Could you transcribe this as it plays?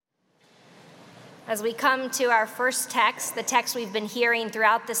As we come to our first text, the text we've been hearing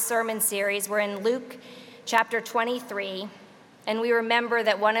throughout this sermon series, we're in Luke chapter 23, and we remember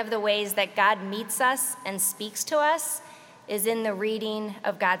that one of the ways that God meets us and speaks to us is in the reading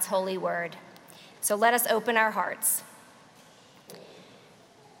of God's holy word. So let us open our hearts.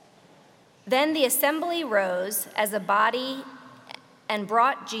 Then the assembly rose as a body and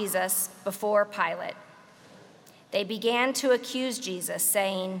brought Jesus before Pilate. They began to accuse Jesus,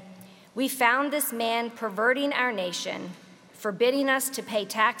 saying, "We found this man perverting our nation, forbidding us to pay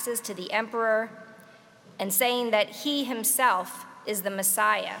taxes to the emperor, and saying that he himself is the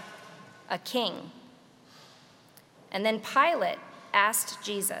Messiah, a king." And then Pilate asked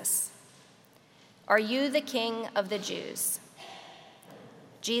Jesus, "Are you the king of the Jews?"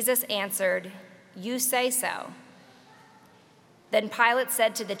 Jesus answered, "You say so." Then Pilate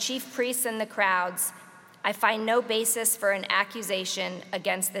said to the chief priests and the crowds, "I find no basis for an accusation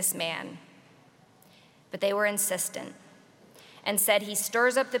against this man." But they were insistent and said, "He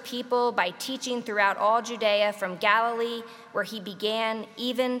stirs up the people by teaching throughout all Judea, from Galilee, where he began,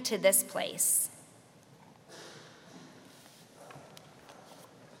 even to this place."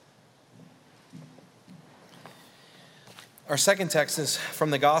 Our second text is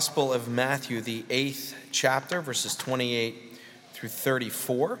from the Gospel of Matthew, the 8th chapter, verses 28 through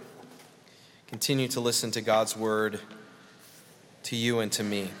 34. Continue to listen to God's word to you and to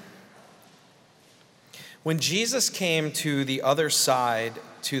me. When Jesus came to the other side,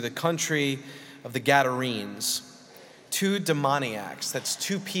 to the country of the Gadarenes, two demoniacs, that's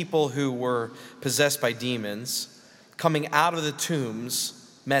two people who were possessed by demons, coming out of the tombs,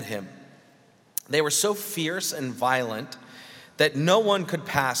 met him. They were so fierce and violent that no one could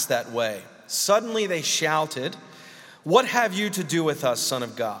pass that way. Suddenly they shouted, "What have you to do with us, Son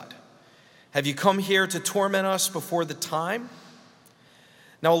of God? Have you come here to torment us before the time?"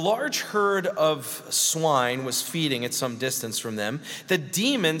 Now a large herd of swine was feeding at some distance from them. The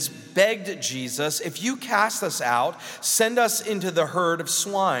demons begged Jesus, "If you cast us out, send us into the herd of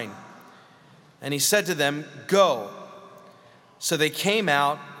swine." And he said to them, "Go." So they came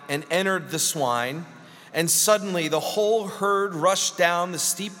out and entered the swine, and suddenly the whole herd rushed down the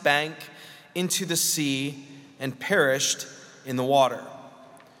steep bank into the sea and perished in the water.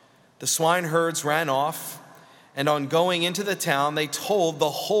 The swineherds ran off, and on going into the town, they told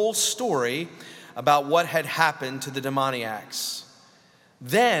the whole story about what had happened to the demoniacs.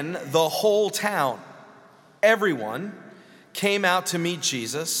 Then the whole town, everyone, came out to meet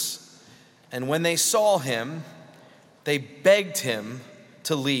Jesus, and when they saw him, they begged him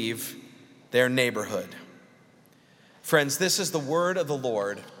to leave their neighborhood. Friends, this is the word of the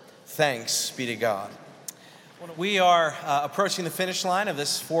Lord. Thanks be to God. We are approaching the finish line of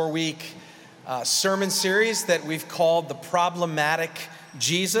this 4-week sermon series that we've called The Problematic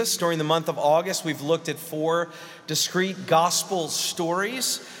Jesus. During the month of August, we've looked at 4 discrete gospel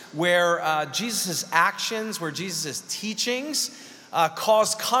stories where Jesus' actions, where Jesus' teachings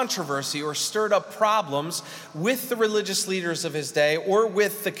caused controversy or stirred up problems with the religious leaders of his day or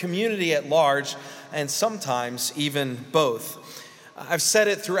with the community at large, and sometimes even both. I've said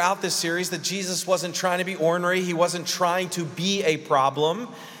it throughout this series that Jesus wasn't trying to be ornery. He wasn't trying to be a problem.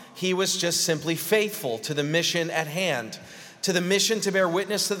 He was just simply faithful to the mission at hand, to the mission to bear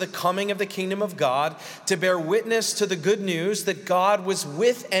witness to the coming of the kingdom of God, to bear witness to the good news that God was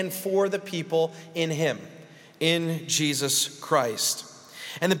with and for the people in him, in Jesus Christ.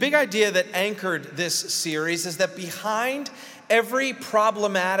 And the big idea that anchored this series is that behind every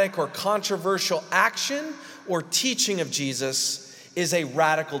problematic or controversial action or teaching of Jesus is a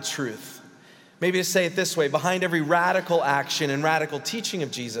radical truth. Maybe to say it this way, behind every radical action and radical teaching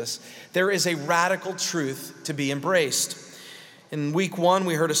of Jesus, there is a radical truth to be embraced. In week 1,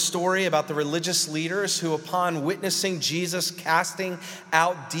 we heard a story about the religious leaders who, upon witnessing Jesus casting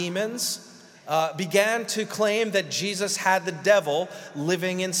out demons, began to claim that Jesus had the devil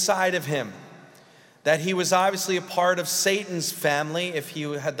living inside of him, that he was obviously a part of Satan's family if he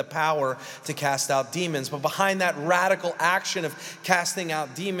had the power to cast out demons. But behind that radical action of casting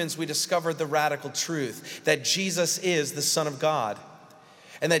out demons, we discovered the radical truth that Jesus is the Son of God,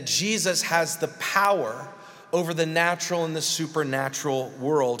 and that Jesus has the power over the natural and the supernatural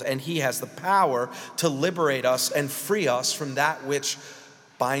world, and he has the power to liberate us and free us from that which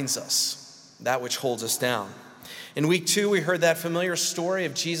binds us, that which holds us down. In week 2, we heard that familiar story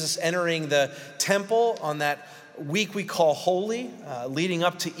of Jesus entering the temple on that week we call Holy, leading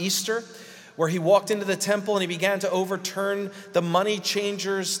up to Easter, where he walked into the temple and he began to overturn the money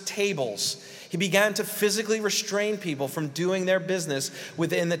changers' tables. He began to physically restrain people from doing their business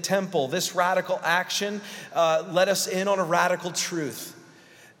within the temple. This radical action let us in on a radical truth,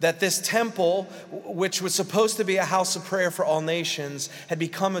 that this temple, which was supposed to be a house of prayer for all nations, had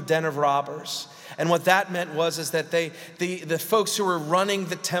become a den of robbers. And what that meant is that the folks who were running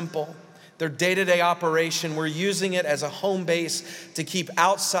the temple, their day-to-day operation, were using it as a home base to keep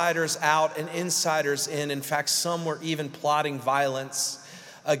outsiders out and insiders in. In fact, some were even plotting violence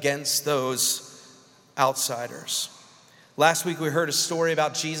against those outsiders. Last week we heard a story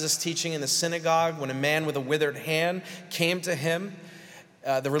about Jesus teaching in the synagogue when a man with a withered hand came to him.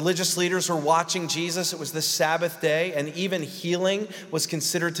 The religious leaders were watching Jesus. It was the Sabbath day, and even healing was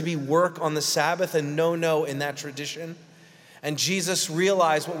considered to be work on the Sabbath, a no-no in that tradition. And Jesus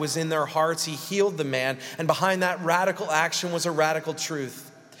realized what was in their hearts. He healed the man, and behind that radical action was a radical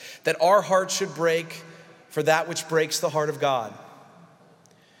truth, that our hearts should break for that which breaks the heart of God.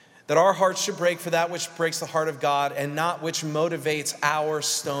 That our hearts should break for that which breaks the heart of God and not which motivates our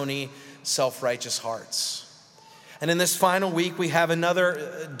stony, self-righteous hearts. And in this final week, we have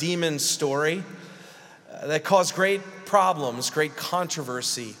another demon story that caused great problems, great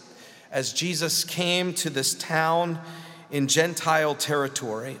controversy, as Jesus came to this town in Gentile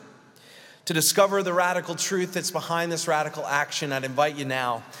territory. To discover the radical truth that's behind this radical action, I'd invite you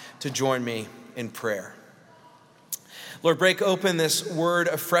now to join me in prayer. Lord, break open this word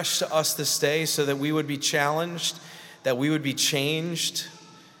afresh to us this day so that we would be challenged, that we would be changed,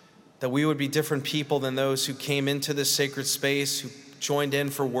 that we would be different people than those who came into this sacred space, who joined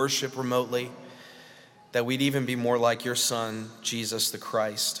in for worship remotely, that we'd even be more like your Son, Jesus the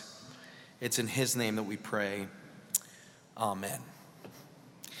Christ. It's in his name that we pray. Amen.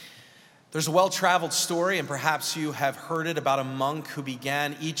 There's a well-traveled story, and perhaps you have heard it, about a monk who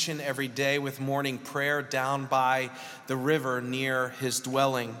began each and every day with morning prayer down by the river near his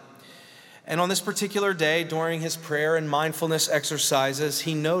dwelling. And on this particular day, during his prayer and mindfulness exercises,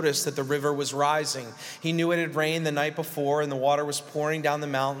 he noticed that the river was rising. He knew it had rained the night before, and the water was pouring down the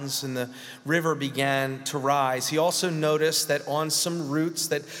mountains, and the river began to rise. He also noticed that on some roots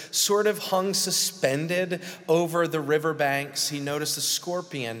that sort of hung suspended over the riverbanks, he noticed a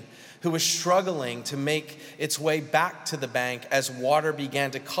scorpion who was struggling to make its way back to the bank as water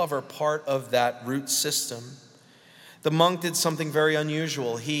began to cover part of that root system. The monk did something very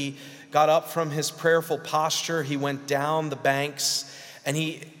unusual. He got up from his prayerful posture, he went down the banks, and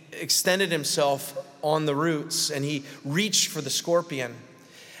he extended himself on the roots, and he reached for the scorpion.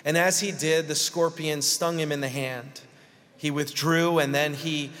 And as he did, the scorpion stung him in the hand. He withdrew, and then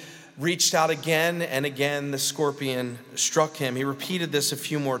he reached out again, and again the scorpion struck him. He repeated this a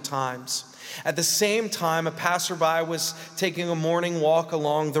few more times. At the same time, a passerby was taking a morning walk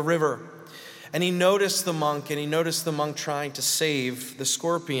along the river, and he noticed the monk trying to save the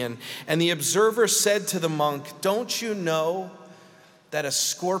scorpion. And the observer said to the monk, "Don't you know that a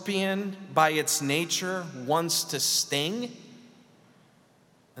scorpion by its nature wants to sting?"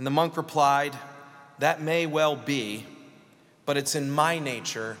 And the monk replied, "That may well be, but it's in my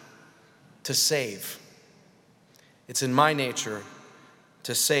nature to save. It's in my nature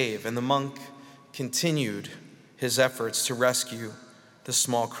to save." And the monk continued his efforts to rescue the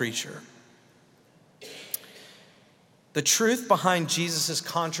small creature. The truth behind Jesus'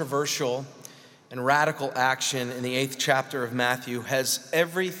 controversial and radical action in the 8th chapter of Matthew has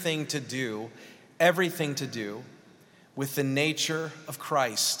everything to do with the nature of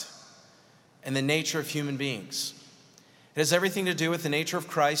Christ and the nature of human beings. It has everything to do with the nature of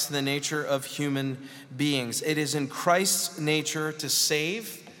Christ and the nature of human beings. It is in Christ's nature to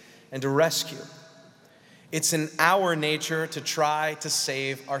save and to rescue. It's in our nature to try to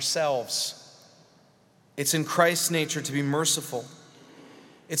save ourselves. It's in Christ's nature to be merciful.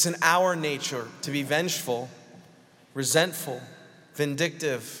 It's in our nature to be vengeful, resentful,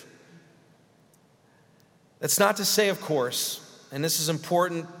 vindictive. That's not to say, of course, and this is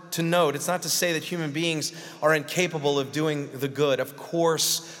important to note, it's not to say that human beings are incapable of doing the good. Of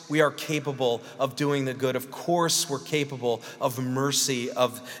course, we are capable of doing the good. Of course, we're capable of mercy,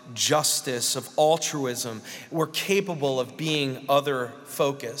 of justice, of altruism. We're capable of being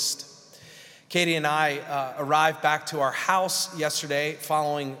other-focused. Katie and I arrived back to our house yesterday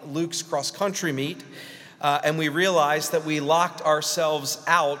following Luke's cross-country meet, and we realized that we locked ourselves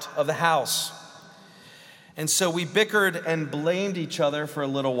out of the house. And so we bickered and blamed each other for a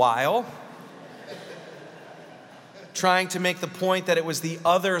little while, trying to make the point that it was the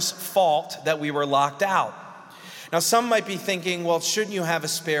other's fault that we were locked out. Now, some might be thinking, well, shouldn't you have a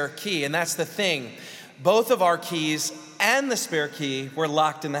spare key? And that's the thing. Both of our keys and the spare key were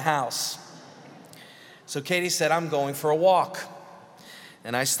locked in the house. So Katie said, "I'm going for a walk."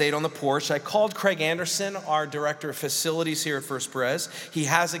 and I stayed on the porch. I called Craig Anderson, our director of facilities here at First Pres. He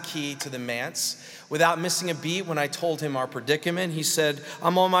has a key to the manse. Without missing a beat, when I told him our predicament, he said,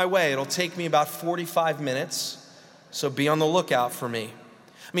 I'm on my way. It'll take me about 45 minutes, so be on the lookout for me.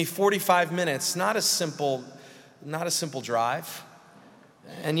 45 minutes, not a simple drive.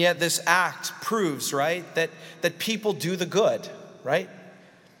 And yet this act proves, right, that people do the good, right?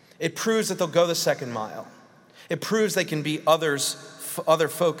 It proves that they'll go the second mile. It proves they can be other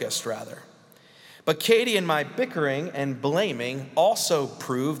focused, rather. But Katie and my bickering and blaming also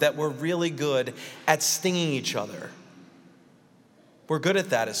prove that we're really good at stinging each other. We're good at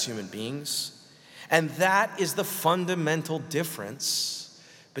that as human beings. And that is the fundamental difference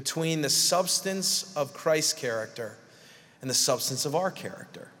between the substance of Christ's character and the substance of our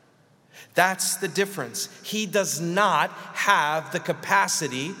character. That's the difference. He does not have the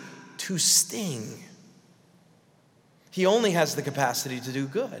capacity to sting. He only has the capacity to do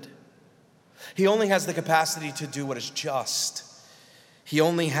good. He only has the capacity to do what is just. He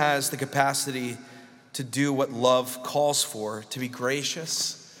only has the capacity to do what love calls for, to be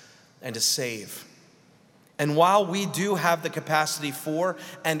gracious and to save. And while we do have the capacity for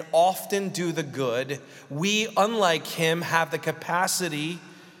and often do the good, we, unlike him, have the capacity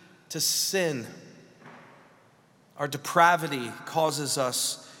to sin. Our depravity causes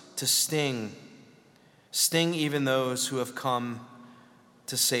us to sting even those who have come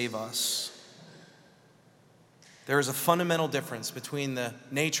to save us. There is a fundamental difference between the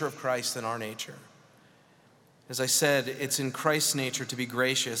nature of Christ and our nature. As I said, it's in Christ's nature to be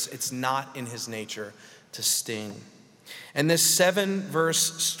gracious. It's not in his nature to sting. And this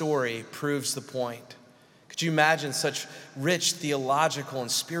 7-verse story proves the point. Could you imagine such rich theological and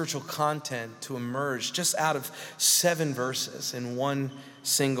spiritual content to emerge just out of 7 verses in one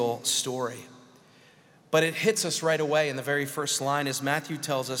single story? But it hits us right away in the very first line as Matthew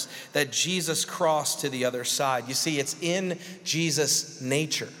tells us that Jesus crossed to the other side. You see, it's in Jesus'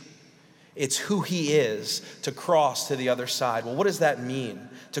 nature. It's who he is to cross to the other side. Well, what does that mean,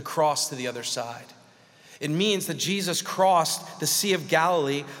 to cross to the other side? It means that Jesus crossed the Sea of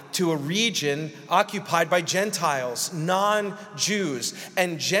Galilee to a region occupied by Gentiles, non-Jews.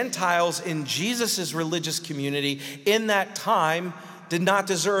 And Gentiles in Jesus' religious community in that time did not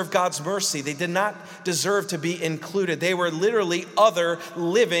deserve God's mercy. They did not deserve to be included. They were literally other,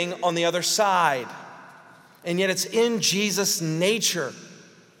 living on the other side. And yet it's in Jesus' nature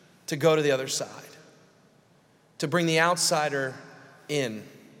to go to the other side, to bring the outsider in,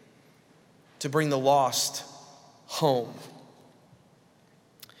 to bring the lost home.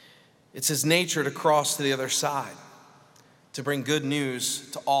 It's his nature to cross to the other side, to bring good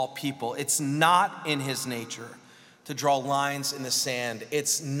news to all people. It's not in his nature to draw lines in the sand.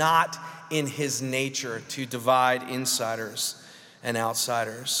 It's not in his nature to divide insiders and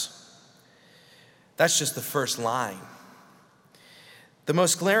outsiders. That's just the first line. The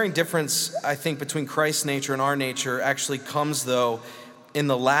most glaring difference, I think, between Christ's nature and our nature actually comes, though, in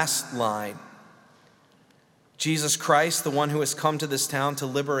the last line. Jesus Christ, the one who has come to this town to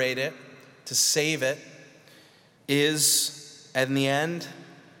liberate it, to save it, is, in the end,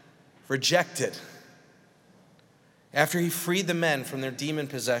 rejected. After he freed the men from their demon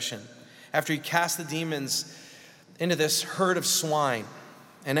possession, after he cast the demons into this herd of swine,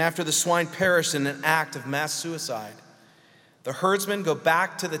 and after the swine perished in an act of mass suicide, the herdsmen go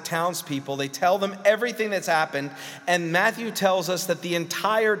back to the townspeople. They tell them everything that's happened, and Matthew tells us that the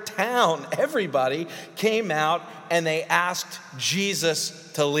entire town, everybody, came out and they asked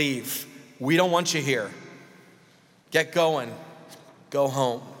Jesus to leave. We don't want you here. Get going. Go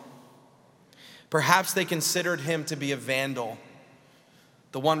home. Perhaps they considered him to be a vandal,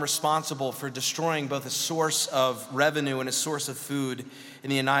 the one responsible for destroying both a source of revenue and a source of food in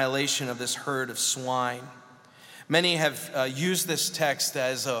the annihilation of this herd of swine. Many have used this text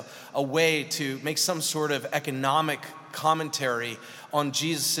as a way to make some sort of economic commentary on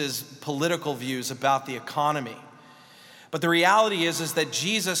Jesus' political views about the economy. But the reality is that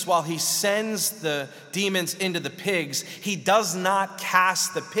Jesus, while he sends the demons into the pigs, he does not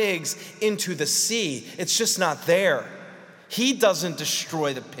cast the pigs into the sea. It's just not there. He doesn't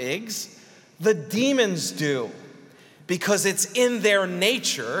destroy the pigs. The demons do, because it's in their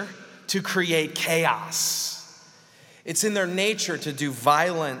nature to create chaos. It's in their nature to do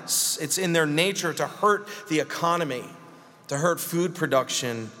violence. It's in their nature to hurt the economy, to hurt food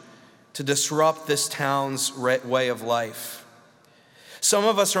production, to disrupt this town's way of life. Some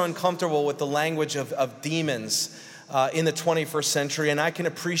of us are uncomfortable with the language of demons in the 21st century, and I can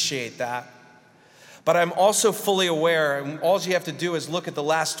appreciate that. But I'm also fully aware, and all you have to do is look at the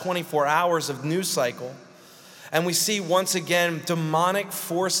last 24 hours of news cycle, And we see once again demonic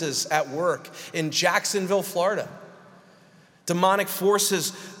forces at work in Jacksonville, Florida. Demonic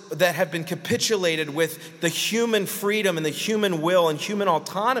forces that have been capitulated with the human freedom and the human will and human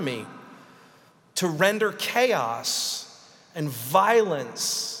autonomy to render chaos and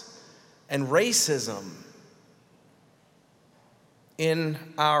violence and racism in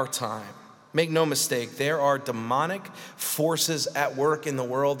our time. Make no mistake, there are demonic forces at work in the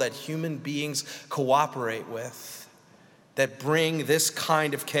world that human beings cooperate with that bring this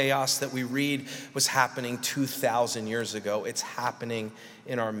kind of chaos that we read was happening 2,000 years ago. It's happening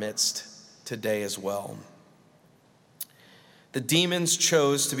in our midst today as well. The demons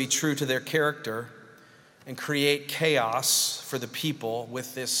chose to be true to their character and create chaos for the people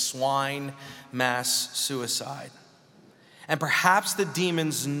with this swine mass suicide. And perhaps the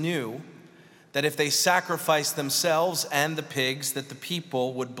demons knew that if they sacrificed themselves and the pigs, that the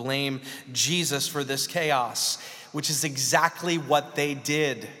people would blame Jesus for this chaos, which is exactly what they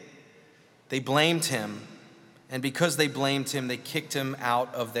did. They blamed him, and because they blamed him, they kicked him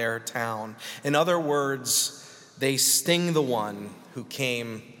out of their town. In other words, they sting the one who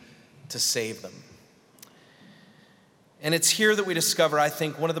came to save them. And it's here that we discover, I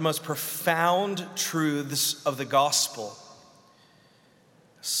think, one of the most profound truths of the gospel.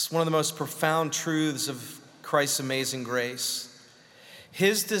 It's one of the most profound truths of Christ's amazing grace.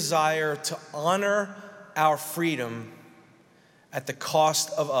 His desire to honor our freedom at the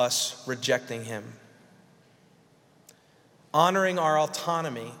cost of us rejecting him. Honoring our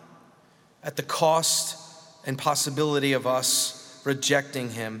autonomy at the cost and possibility of us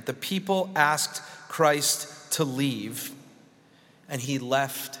rejecting him. The people asked Christ to leave, and he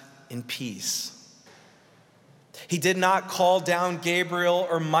left in peace. He did not call down Gabriel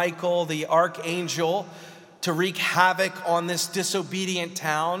or Michael, the archangel, to wreak havoc on this disobedient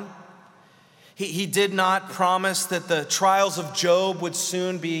town. He did not promise that the trials of Job would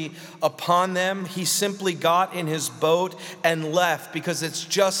soon be upon them. He simply got in his boat and left because it's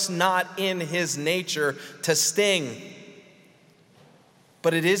just not in his nature to sting.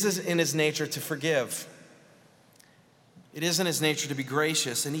 But it is in his nature to forgive. It is in his nature to be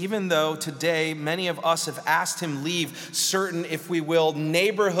gracious. And even though today many of us have asked him leave certain, if we will,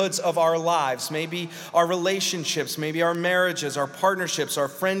 neighborhoods of our lives, maybe our relationships, maybe our marriages, our partnerships, our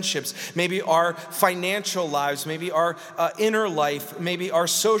friendships, maybe our financial lives, maybe our inner life, maybe our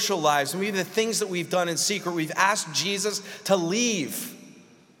social lives, maybe the things that we've done in secret, we've asked Jesus to leave.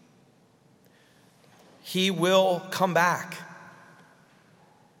 He will come back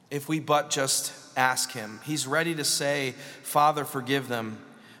if we but just ask him. He's ready to say, Father, forgive them,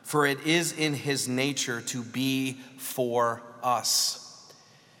 for it is in his nature to be for us.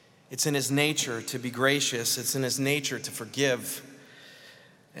 It's in his nature to be gracious. It's in his nature to forgive.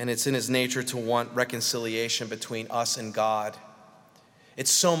 And it's in his nature to want reconciliation between us and God.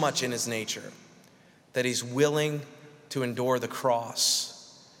 It's so much in his nature that he's willing to endure the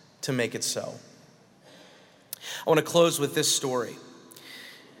cross to make it so. I want to close with this story.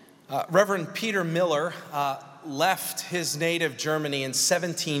 Reverend Peter Miller left his native Germany in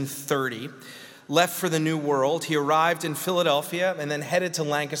 1730, left for the New World. He arrived in Philadelphia and then headed to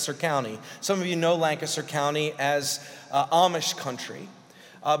Lancaster County. Some of you know Lancaster County as Amish country.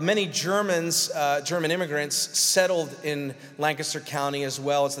 Many German immigrants settled in Lancaster County as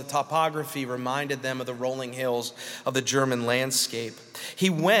well, as the topography reminded them of the rolling hills of the German landscape. He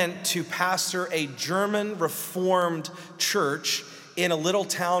went to pastor a German Reformed church in a little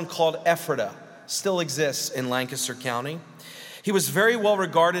town called Ephrata, still exists in Lancaster County. He was very well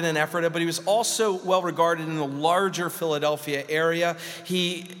regarded in Ephrata, but he was also well regarded in the larger Philadelphia area.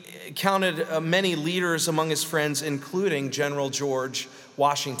 He counted many leaders among his friends, including General George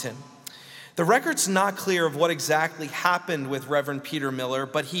Washington. The record's not clear of what exactly happened with Reverend Peter Miller,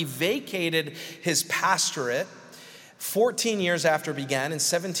 but he vacated his pastorate 14 years after it began, in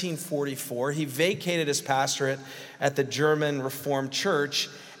 1744, he vacated his pastorate at the German Reformed Church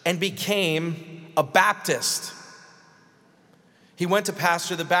and became a Baptist. He went to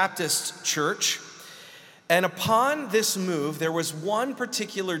pastor the Baptist church, and upon this move, there was one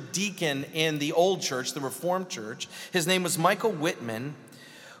particular deacon in the old church, the Reformed church. His name was Michael Whitman,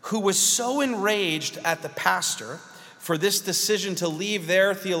 who was so enraged at the pastor for this decision to leave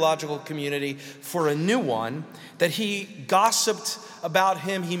their theological community for a new one, that he gossiped about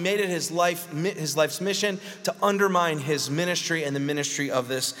him. He made it his life's mission to undermine his ministry and the ministry of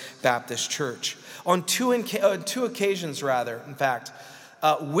this Baptist church. On two occasions, in fact,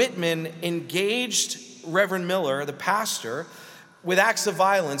 Whitman engaged Reverend Miller, the pastor, with acts of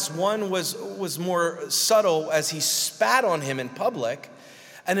violence. One was more subtle as he spat on him in public,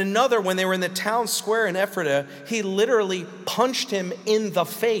 And another, when they were in the town square in Ephrata, he literally punched him in the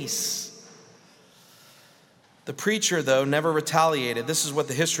face. The preacher, though, never retaliated. This is what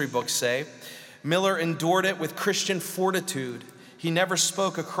the history books say. Miller endured it with Christian fortitude. He never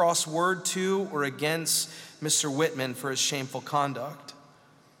spoke a cross word to or against Mr. Whitman for his shameful conduct.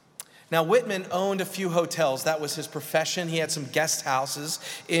 Now, Whitman owned a few hotels. That was his profession. He had some guest houses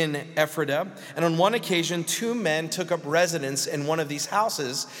in Ephrata. And on one occasion, two men took up residence in one of these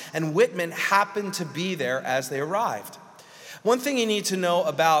houses, and Whitman happened to be there as they arrived. One thing you need to know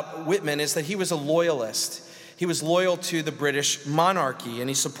about Whitman is that he was a loyalist. He was loyal to the British monarchy, and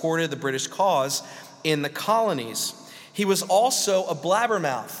he supported the British cause in the colonies. He was also a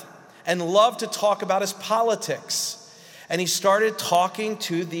blabbermouth and loved to talk about his politics. And he started talking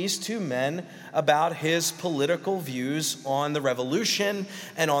to these two men about his political views on the revolution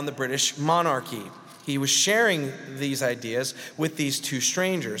and on the British monarchy. He was sharing these ideas with these two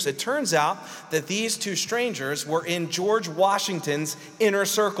strangers. It turns out that these two strangers were in George Washington's inner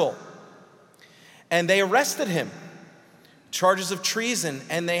circle. And they arrested him, charges of treason,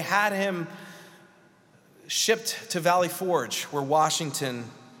 and they had him shipped to Valley Forge, where Washington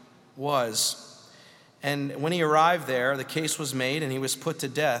was. And when he arrived there, the case was made, and he was put to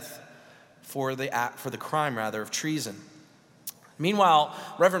death for the crime of treason. Meanwhile,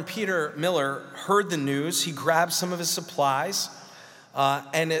 Reverend Peter Miller heard the news. He grabbed some of his supplies,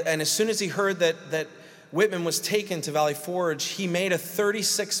 and as soon as he heard that Whitman was taken to Valley Forge, he made a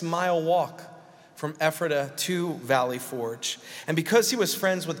 36-mile walk from Ephrata to Valley Forge. And because he was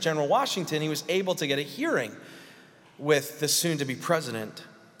friends with General Washington, he was able to get a hearing with the soon-to-be president.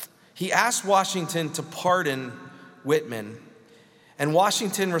 He asked Washington to pardon Whitman, and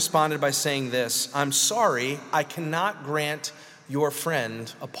Washington responded by saying this: "I'm sorry, I cannot grant your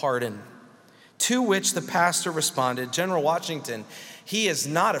friend a pardon." To which the pastor responded, "General Washington, he is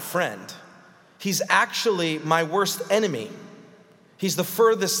not a friend. He's actually my worst enemy. He's the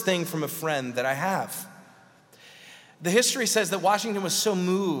furthest thing from a friend that I have." The history says that Washington was so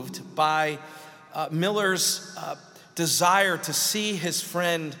moved by Miller's desire to see his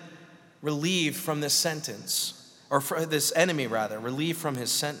friend relieved from this sentence, or this enemy rather, relieved from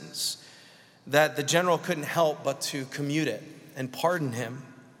his sentence, that the general couldn't help but to commute it and pardon him.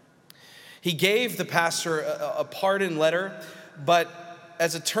 He gave the pastor a pardon letter, but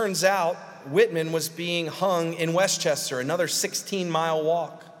as it turns out, Whitman was being hung in Westchester, another 16-mile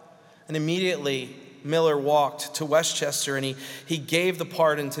walk. And immediately Miller walked to Westchester, and he gave the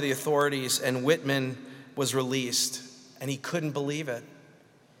pardon to the authorities, and Whitman was released. And he couldn't believe it.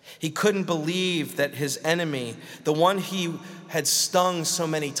 He couldn't believe that his enemy, the one he had stung so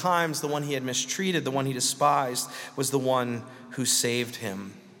many times, the one he had mistreated, the one he despised, was the one who saved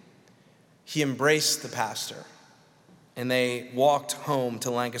him. He embraced the pastor, and they walked home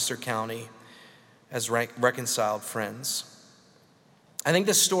to Lancaster County as reconciled friends. I think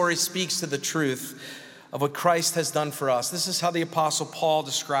this story speaks to the truth of what Christ has done for us. This is how the Apostle Paul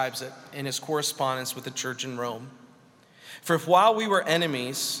describes it in his correspondence with the church in Rome. "For if while we were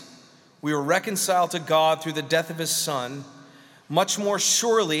enemies, we were reconciled to God through the death of his Son, much more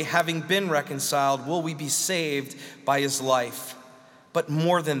surely, having been reconciled, will we be saved by his life. But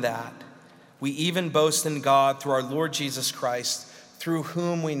more than that, we even boast in God through our Lord Jesus Christ, through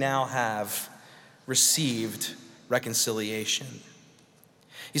whom we now have received reconciliation."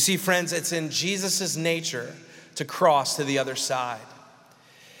 You see, friends, it's in Jesus' nature to cross to the other side.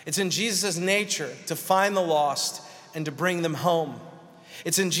 It's in Jesus' nature to find the lost and to bring them home.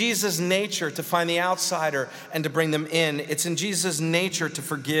 It's in Jesus' nature to find the outsider and to bring them in. It's in Jesus' nature to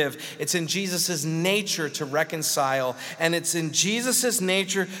forgive. It's in Jesus' nature to reconcile. And it's in Jesus'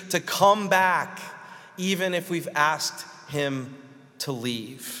 nature to come back, even if we've asked him to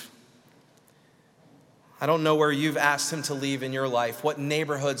leave. I don't know where you've asked him to leave in your life, what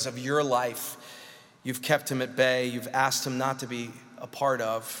neighborhoods of your life you've kept him at bay, you've asked him not to be a part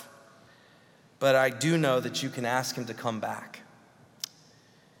of. But I do know that you can ask him to come back.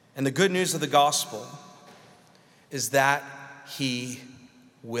 And the good news of the gospel is that he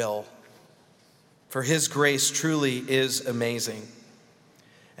will. For his grace truly is amazing.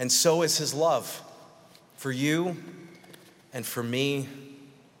 And so is his love for you and for me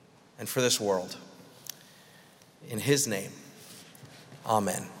and for this world. In his name,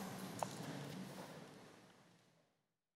 amen.